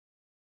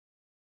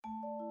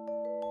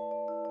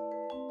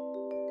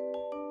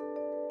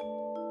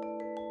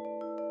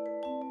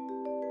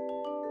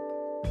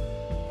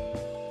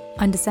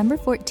On December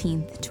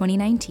 14,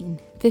 2019,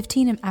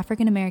 15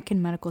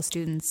 African-American medical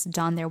students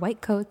donned their white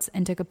coats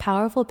and took a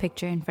powerful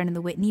picture in front of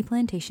the Whitney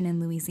Plantation in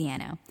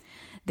Louisiana.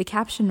 The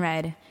caption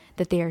read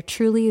that they are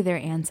truly their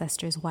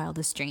ancestors'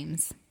 wildest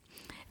dreams.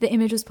 The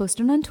image was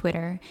posted on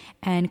Twitter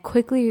and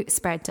quickly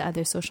spread to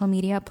other social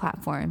media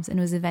platforms and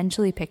was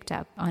eventually picked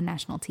up on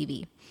national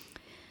TV.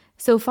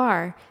 So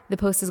far, the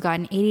post has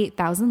gotten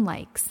 88,000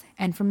 likes,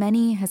 and for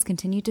many has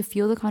continued to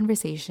fuel the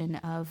conversation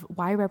of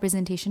why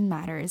representation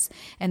matters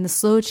and the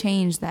slow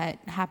change that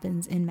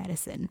happens in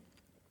medicine.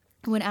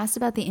 When asked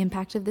about the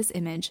impact of this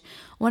image,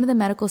 one of the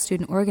medical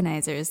student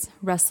organizers,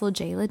 Russell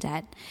J.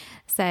 Ledette,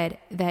 said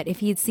that if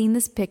he had seen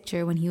this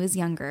picture when he was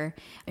younger,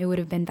 it would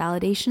have been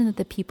validation that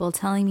the people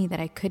telling me that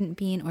I couldn't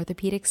be an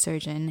orthopedic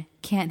surgeon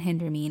can't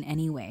hinder me in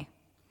any way.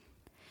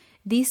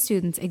 These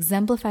students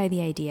exemplify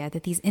the idea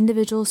that these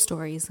individual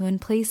stories, when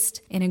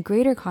placed in a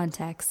greater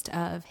context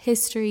of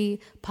history,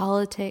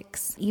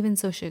 politics, even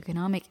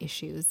socioeconomic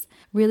issues,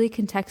 really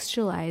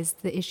contextualize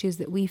the issues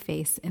that we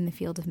face in the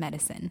field of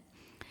medicine.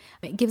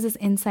 It gives us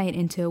insight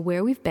into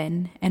where we've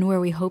been and where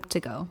we hope to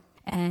go,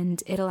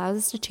 and it allows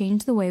us to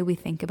change the way we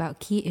think about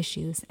key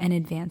issues and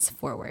advance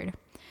forward.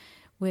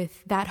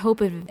 With that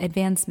hope of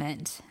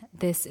advancement,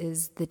 this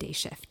is the Day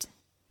Shift.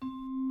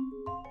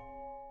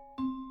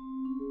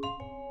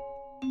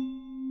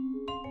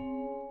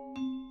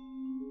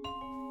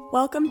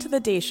 Welcome to The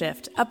Day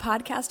Shift, a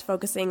podcast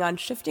focusing on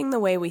shifting the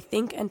way we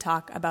think and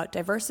talk about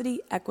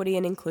diversity, equity,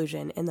 and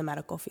inclusion in the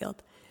medical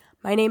field.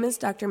 My name is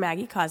Dr.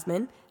 Maggie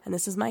Kosman, and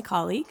this is my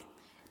colleague,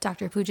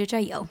 Dr. Pooja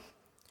Jayil.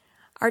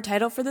 Our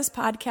title for this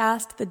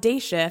podcast, The Day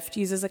Shift,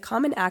 uses a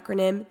common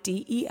acronym,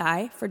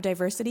 DEI, for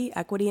Diversity,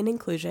 Equity, and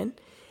Inclusion,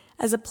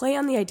 as a play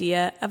on the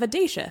idea of a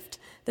day shift,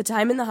 the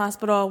time in the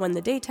hospital when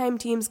the daytime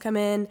teams come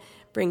in,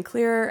 bring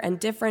clearer and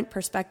different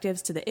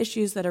perspectives to the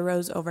issues that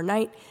arose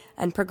overnight,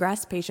 and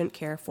progress patient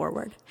care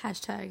forward.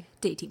 Hashtag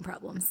day team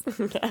problems.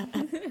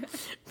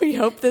 We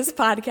hope this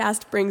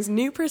podcast brings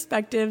new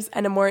perspectives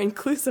and a more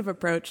inclusive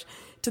approach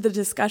to the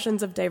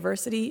discussions of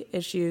diversity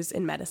issues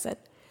in medicine.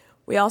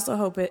 We also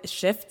hope it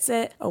shifts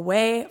it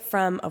away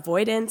from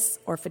avoidance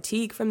or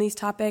fatigue from these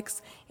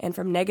topics and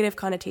from negative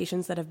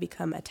connotations that have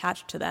become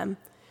attached to them.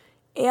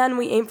 And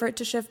we aim for it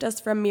to shift us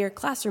from mere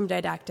classroom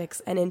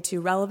didactics and into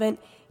relevant,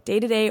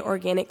 day-to-day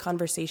organic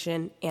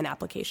conversation and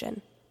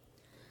application.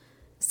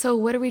 So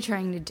what are we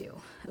trying to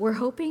do? We're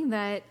hoping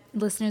that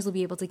listeners will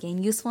be able to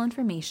gain useful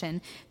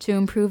information to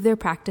improve their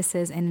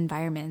practices and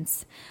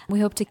environments.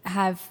 We hope to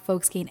have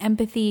folks gain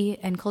empathy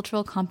and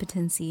cultural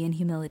competency and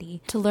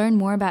humility to learn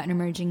more about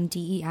emerging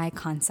DEI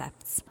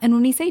concepts. And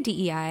when we say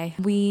DEI,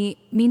 we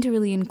mean to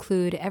really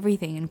include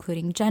everything,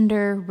 including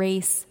gender,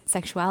 race,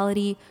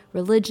 sexuality,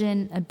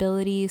 religion,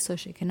 ability,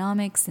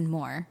 socioeconomics, and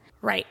more.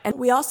 Right. And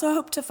we also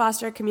hope to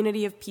foster a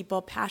community of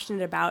people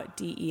passionate about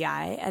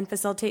DEI and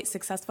facilitate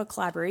successful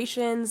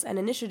collaborations and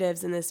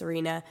initiatives in this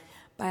arena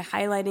by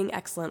highlighting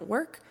excellent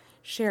work,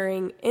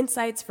 sharing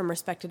insights from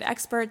respected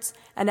experts,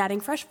 and adding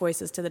fresh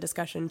voices to the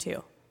discussion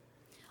too.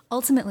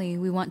 Ultimately,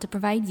 we want to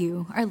provide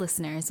you, our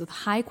listeners, with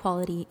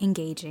high-quality,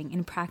 engaging,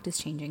 and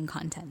practice-changing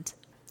content.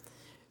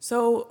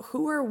 So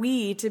who are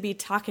we to be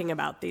talking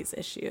about these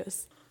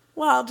issues?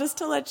 Well, just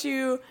to let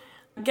you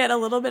get a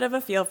little bit of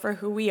a feel for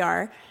who we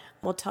are,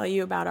 we'll tell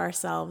you about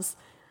ourselves.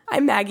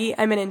 I'm Maggie.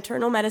 I'm an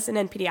internal medicine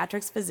and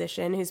pediatrics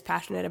physician who's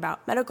passionate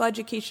about medical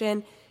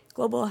education,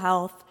 global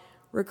health,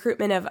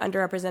 recruitment of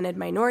underrepresented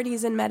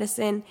minorities in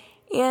medicine,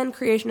 and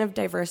creation of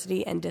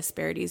diversity and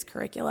disparities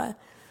curricula.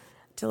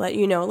 To let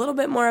you know a little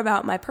bit more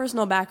about my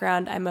personal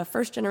background, I'm a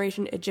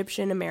first-generation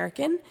Egyptian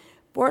American,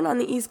 born on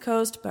the East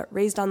Coast but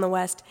raised on the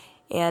West,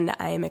 and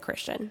I am a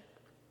Christian.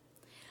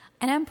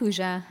 And I'm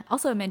Pooja,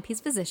 also a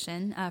mid-piece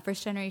physician,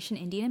 first-generation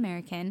Indian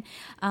American,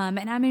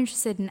 and I'm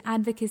interested in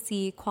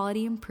advocacy,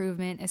 quality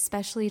improvement,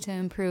 especially to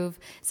improve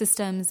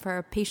systems for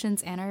our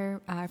patients and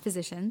our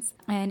physicians,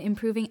 and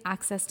improving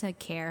access to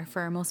care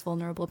for our most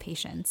vulnerable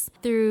patients.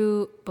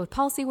 Through both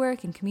policy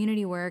work and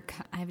community work,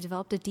 I've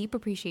developed a deep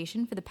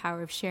appreciation for the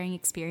power of sharing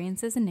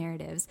experiences and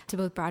narratives to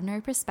both broaden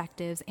our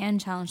perspectives and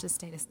challenge the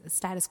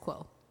status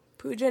quo.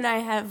 Pooja and I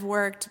have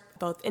worked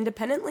both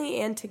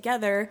independently and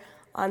together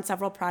on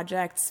several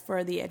projects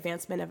for the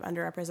advancement of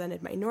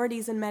underrepresented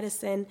minorities in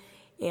medicine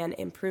and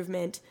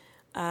improvement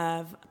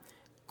of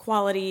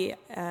quality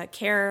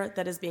care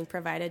that is being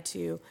provided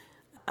to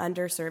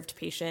underserved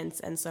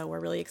patients. And so we're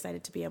really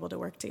excited to be able to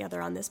work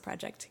together on this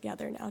project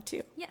together now,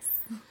 too. Yes.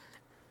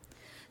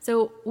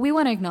 So we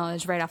want to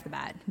acknowledge right off the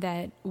bat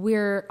that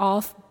we're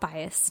all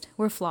biased,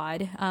 we're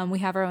flawed, we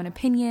have our own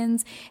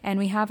opinions, and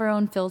we have our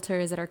own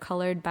filters that are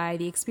colored by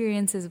the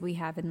experiences we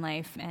have in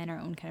life and our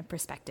own kind of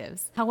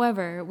perspectives.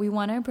 However, we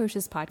want to approach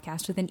this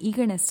podcast with an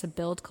eagerness to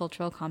build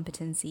cultural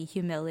competency,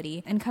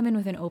 humility, and come in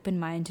with an open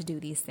mind to do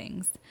these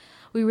things.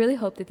 We really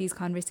hope that these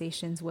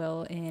conversations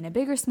will, in a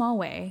big or small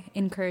way,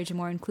 encourage a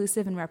more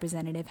inclusive and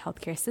representative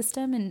healthcare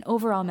system and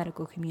overall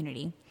medical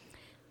community.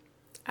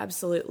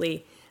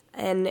 Absolutely.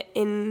 And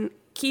in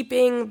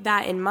keeping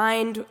that in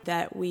mind,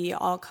 that we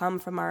all come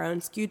from our own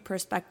skewed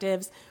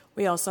perspectives,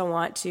 we also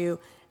want to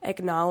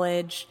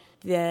acknowledge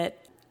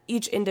that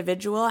each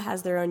individual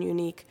has their own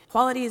unique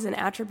qualities and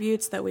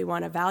attributes that we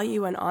want to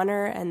value and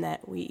honor, and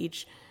that we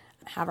each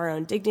have our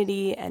own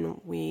dignity,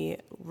 and we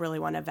really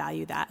want to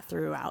value that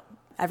throughout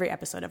every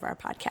episode of our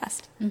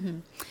podcast. Mm-hmm.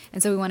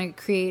 And so we want to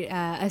create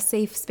a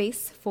safe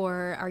space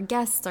for our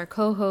guests, our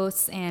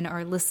co-hosts, and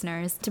our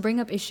listeners to bring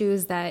up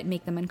issues that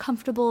make them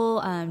uncomfortable,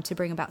 to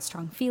bring about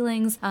strong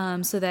feelings,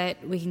 so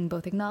that we can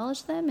both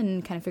acknowledge them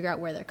and kind of figure out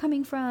where they're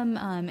coming from,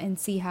 and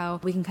see how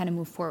we can kind of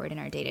move forward in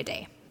our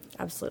day-to-day.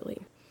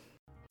 Absolutely.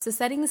 So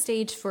setting the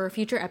stage for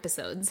future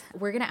episodes,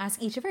 we're going to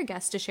ask each of our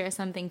guests to share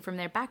something from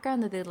their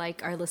background that they'd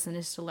like our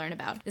listeners to learn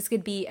about. This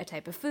could be a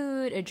type of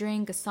food, a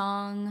drink, a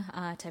song,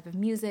 a type of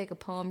music, a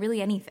poem,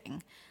 really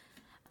anything.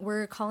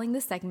 We're calling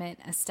this segment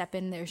A Step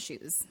in Their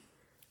Shoes.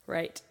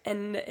 Right.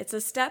 And it's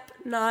a step,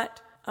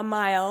 not a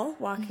mile,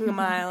 walking a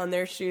mile in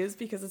their shoes,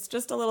 because it's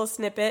just a little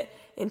snippet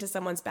into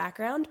someone's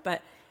background.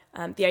 But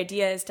the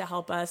idea is to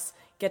help us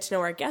get to know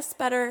our guests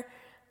better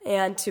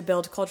and to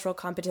build cultural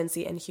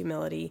competency and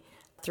humility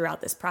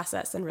throughout this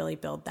process, and really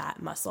build that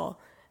muscle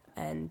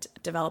and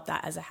develop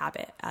that as a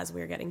habit as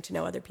we're getting to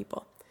know other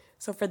people.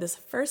 So for this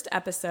first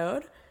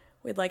episode,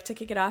 we'd like to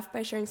kick it off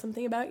by sharing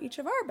something about each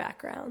of our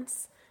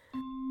backgrounds.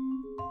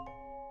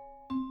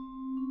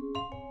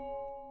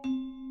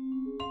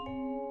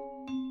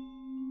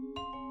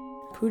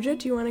 Pooja,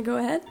 do you want to go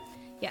ahead?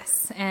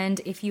 Yes,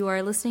 and if you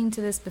are listening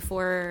to this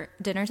before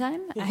dinner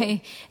time,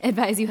 I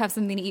advise you have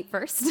something to eat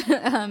first,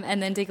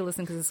 and then take a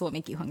listen, because this won't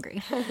make you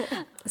hungry.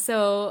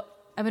 So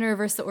I'm going to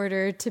reverse the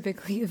order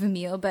typically of a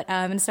meal, but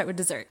I'm going to start with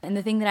dessert. And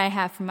the thing that I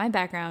have from my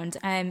background,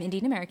 I'm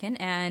Indian American,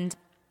 and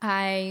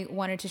I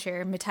wanted to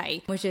share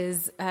mithai, which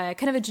is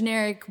kind of a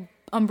generic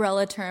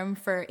umbrella term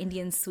for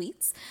Indian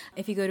sweets.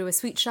 If you go to a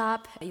sweet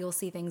shop, you'll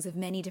see things of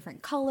many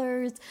different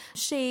colors,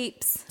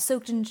 shapes,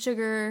 soaked in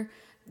sugar,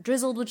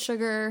 drizzled with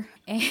sugar,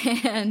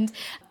 and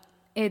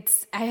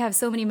I have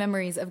so many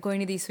memories of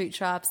going to these sweet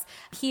shops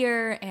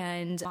here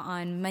and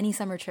on many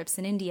summer trips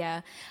in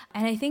India.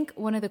 And I think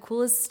one of the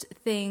coolest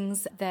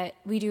things that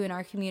we do in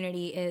our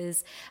community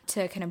is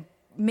to kind of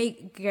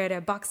get a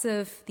box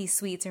of these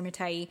sweets or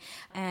mithai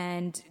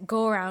and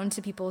go around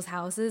to people's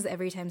houses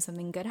every time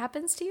something good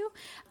happens to you,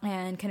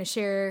 and kind of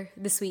share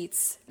the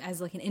sweets as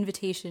like an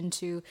invitation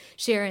to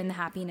share in the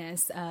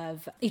happiness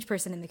of each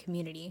person in the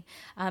community.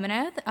 And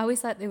I always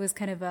thought it was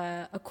kind of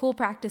a cool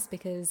practice,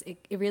 because it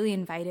really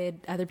invited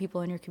other people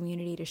in your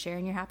community to share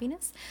in your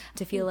happiness,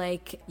 to feel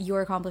like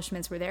your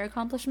accomplishments were their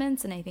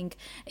accomplishments. And I think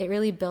it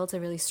really built a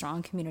really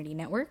strong community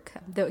network,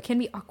 though it can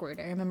be awkward.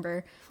 I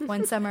remember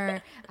one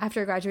summer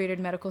after I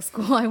graduated medical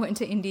school, I went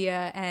to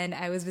India and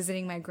I was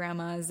visiting my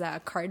grandma's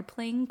card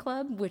playing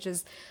club, which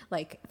is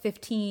like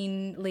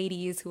 15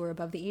 ladies who were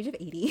above the age of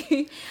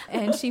 80.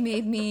 And she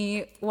made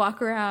me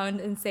walk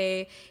around and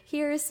say,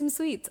 here are some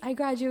sweets. I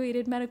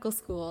graduated medical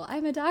school.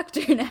 I'm a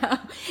doctor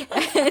now.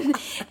 And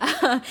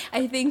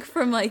I think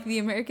from like the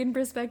American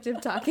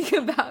perspective, talking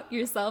about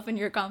yourself and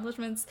your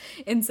accomplishments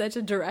in such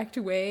a direct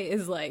way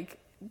is like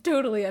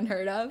totally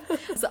unheard of.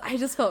 So I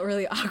just felt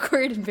really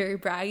awkward and very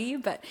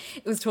braggy, but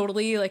it was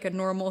totally like a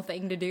normal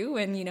thing to do.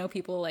 And, you know,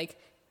 people like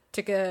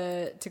took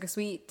a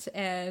sweet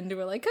and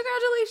were like,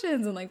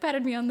 congratulations, and like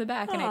patted me on the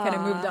back. And I kind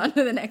of moved on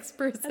to the next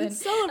person and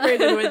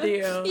celebrated with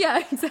you.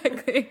 Yeah,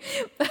 exactly.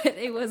 But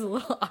it was a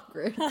little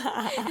awkward.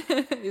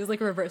 It was like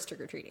reverse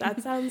trick-or-treating.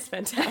 That sounds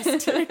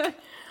fantastic.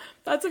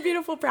 That's a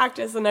beautiful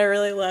practice. And I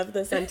really love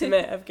the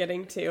sentiment of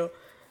getting to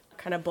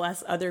kind of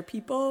bless other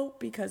people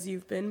because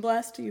you've been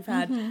blessed. You've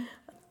had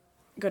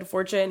good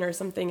fortune or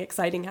something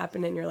exciting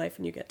happen in your life,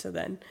 and you get to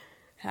then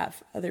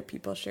have other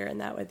people share in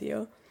that with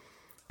you.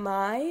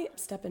 My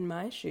step in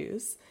my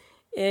shoes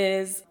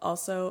is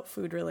also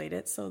food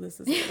related. So this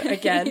is,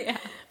 again,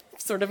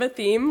 sort of a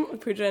theme.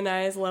 Pooja and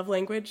I's love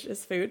language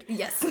is food.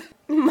 Yes.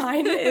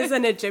 Mine is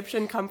an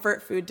Egyptian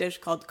comfort food dish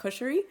called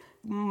kushari,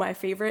 my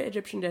favorite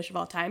Egyptian dish of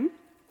all time.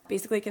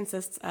 Basically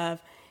consists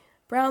of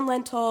brown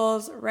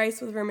lentils,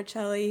 rice with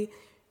vermicelli,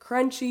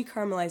 crunchy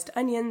caramelized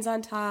onions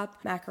on top,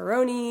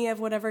 macaroni of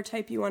whatever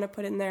type you want to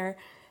put in there,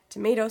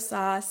 tomato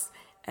sauce,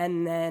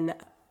 and then a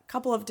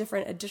couple of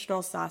different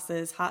additional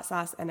sauces, hot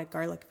sauce and a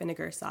garlic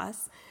vinegar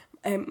sauce.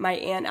 And my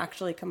aunt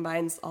actually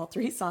combines all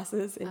three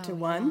sauces into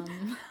one.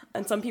 Yum.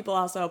 And some people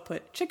also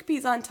put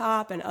chickpeas on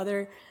top and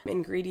other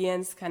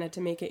ingredients kind of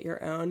to make it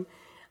your own.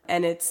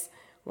 And it's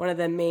one of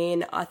the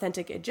main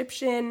authentic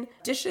Egyptian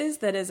dishes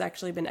that has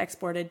actually been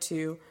exported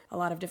to a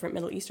lot of different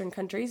Middle Eastern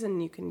countries,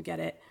 and you can get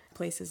it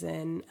places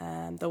in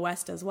the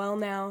West as well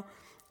now.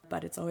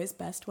 But it's always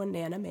best when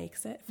Nana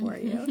makes it for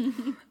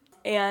you.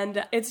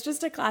 And it's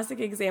just a classic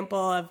example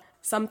of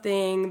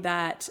something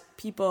that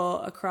people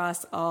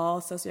across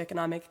all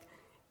socioeconomic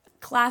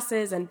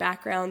classes and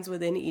backgrounds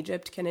within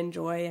Egypt can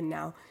enjoy, and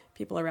now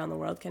people around the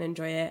world can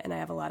enjoy it. And I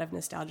have a lot of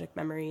nostalgic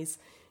memories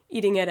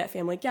eating it at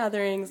family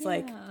gatherings,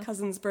 like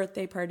cousins'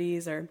 birthday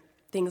parties or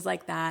things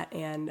like that,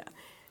 and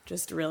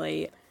just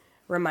really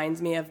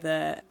reminds me of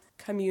the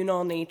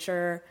communal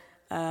nature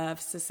of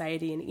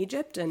society in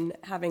Egypt. And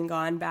having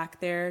gone back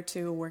there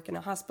to work in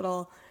a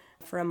hospital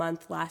for a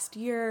month last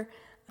year,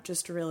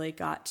 just really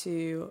got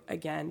to,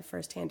 again,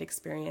 firsthand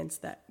experience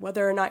that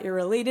whether or not you're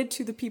related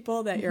to the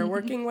people that you're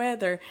working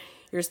with or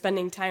you're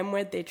spending time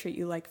with, they treat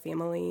you like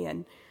family,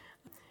 and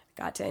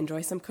got to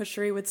enjoy some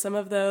cushery with some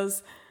of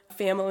those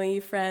family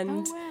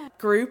friend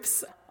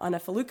groups on a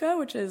felucca,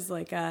 which is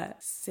like a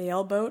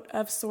sailboat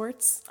of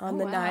sorts on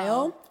the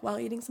Nile, while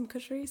eating some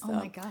cushery. So oh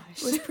my gosh.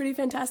 it was pretty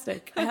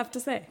fantastic, I have to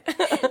say.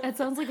 That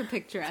sounds like a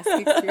picturesque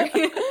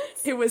experience.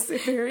 It was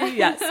very,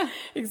 yes,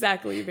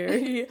 exactly,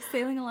 very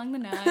sailing along the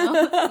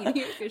Nile, eating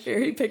your cushery.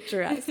 Very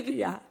picturesque,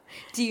 yeah.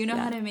 Do you know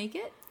how to make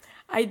it?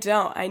 I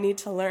don't. I need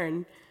to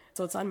learn.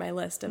 So it's on my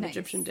list of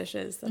Egyptian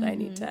dishes that I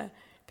need to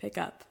pick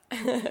up.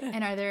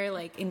 And are there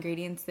like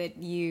ingredients that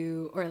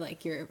you or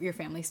like your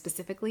family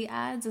specifically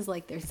adds as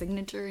like their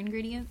signature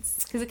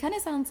ingredients? Because it kind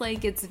of sounds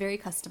like it's very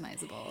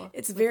customizable.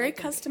 It's very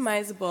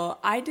customizable.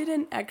 I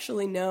didn't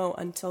actually know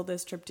until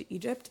this trip to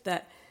Egypt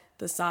that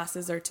the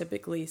sauces are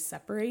typically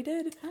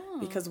separated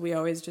because we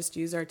always just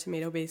use our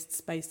tomato-based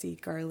spicy,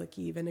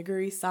 garlicky,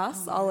 vinegary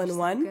sauce all in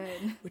one,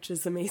 which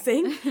is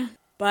amazing.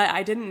 But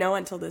I didn't know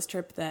until this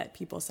trip that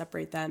people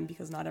separate them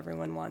because not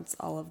everyone wants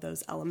all of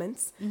those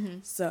elements.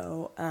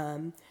 So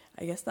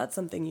I guess that's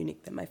something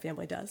unique that my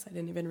family does. I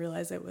didn't even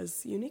realize it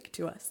was unique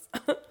to us.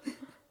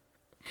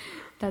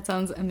 That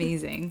sounds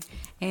amazing.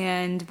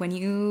 And when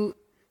you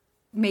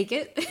make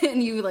it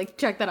and you like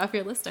check that off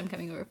your list, I'm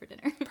coming over for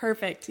dinner.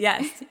 Perfect.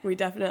 Yes. We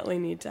definitely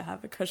need to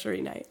have a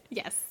koshery night.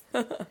 Yes.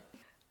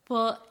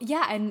 Well,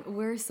 yeah. And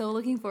we're so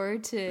looking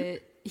forward to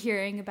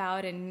hearing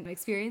about and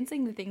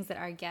experiencing the things that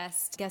our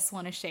guests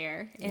want to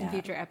share in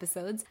future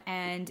episodes.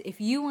 And if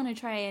you want to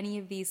try any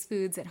of these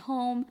foods at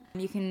home,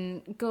 you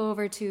can go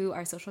over to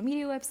our social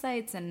media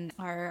websites and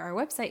our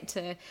website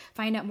to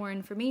find out more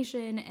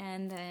information,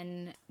 and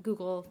then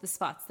Google the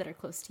spots that are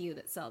close to you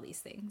that sell these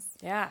things.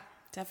 Yeah,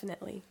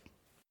 definitely.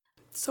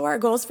 So our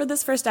goals for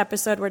this first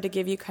episode were to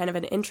give you kind of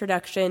an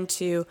introduction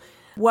to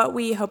what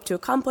we hope to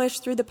accomplish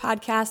through the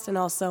podcast, and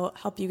also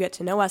help you get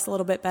to know us a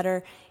little bit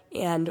better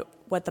and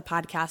what the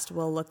podcast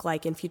will look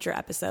like in future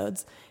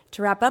episodes.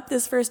 To wrap up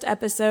this first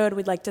episode,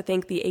 we'd like to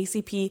thank the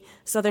ACP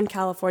Southern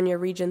California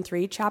Region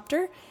 3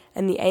 chapter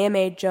and the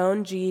AMA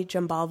Joan G.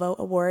 Giambalvo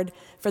Award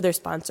for their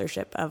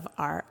sponsorship of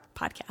our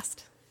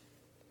podcast.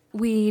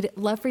 We'd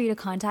love for you to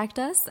contact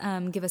us,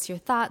 give us your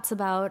thoughts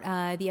about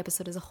the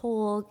episode as a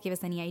whole, give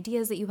us any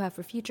ideas that you have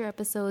for future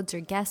episodes or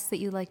guests that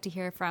you'd like to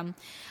hear from.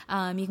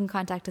 You can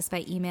contact us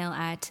by email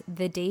at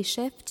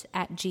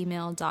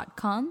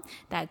thedayshift@gmail.com.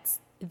 That's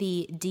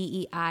the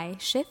DEI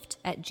Shift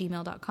at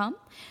gmail.com.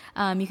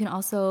 You can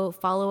also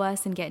follow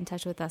us and get in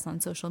touch with us on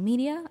social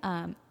media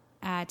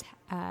at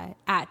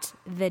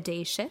The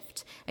Day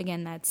Shift.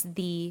 Again, that's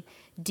the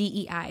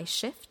DEI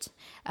Shift.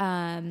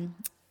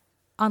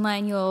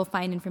 Online, you'll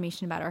find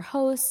information about our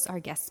hosts, our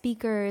guest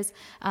speakers,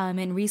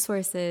 and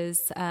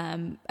resources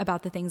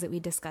about the things that we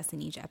discuss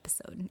in each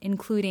episode,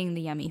 including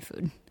the yummy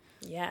food.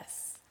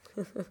 Yes.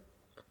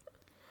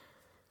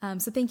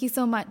 So thank you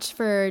so much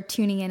for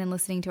tuning in and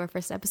listening to our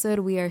first episode.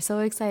 We are so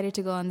excited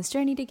to go on this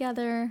journey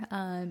together,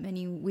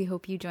 and we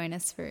hope you join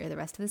us for the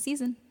rest of the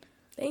season.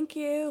 Thank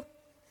you.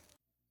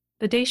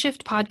 The Day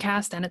Shift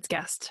podcast and its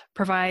guest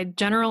provide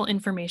general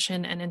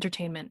information and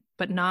entertainment,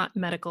 but not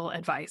medical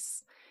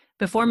advice.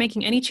 Before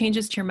making any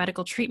changes to your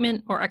medical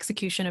treatment or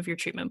execution of your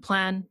treatment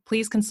plan,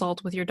 please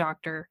consult with your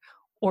doctor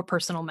or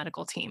personal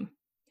medical team.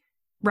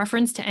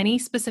 Reference to any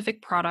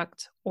specific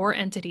product or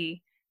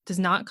entity does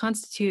not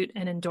constitute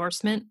an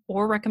endorsement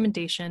or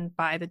recommendation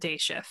by the Day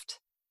Shift.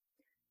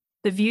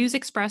 The views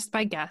expressed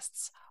by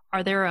guests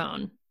are their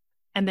own,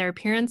 and their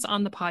appearance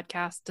on the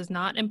podcast does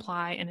not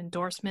imply an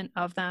endorsement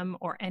of them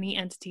or any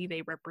entity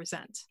they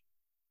represent.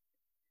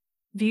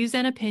 Views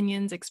and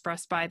opinions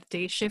expressed by the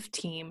Day Shift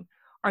team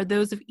are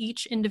those of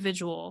each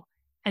individual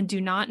and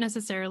do not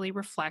necessarily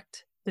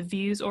reflect the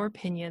views or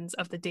opinions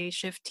of the Day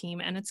Shift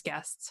team and its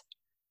guests,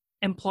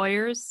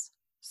 employers,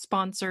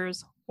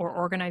 sponsors, or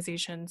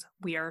organizations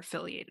we are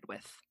affiliated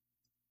with.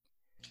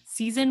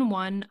 Season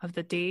 1 of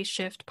the Day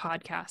Shift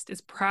podcast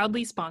is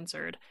proudly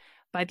sponsored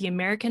by the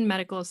American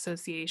Medical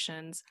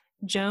Association's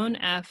Joan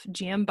F.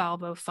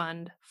 Giambalvo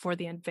Fund for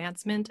the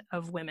Advancement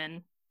of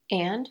Women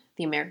and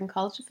the American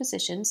College of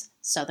Physicians,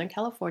 Southern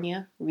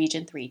California,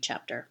 Region 3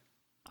 chapter.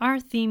 Our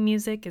theme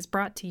music is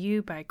brought to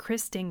you by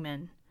Chris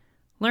Dingman.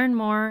 Learn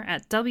more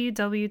at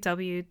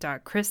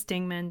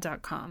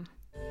www.chrisdingman.com.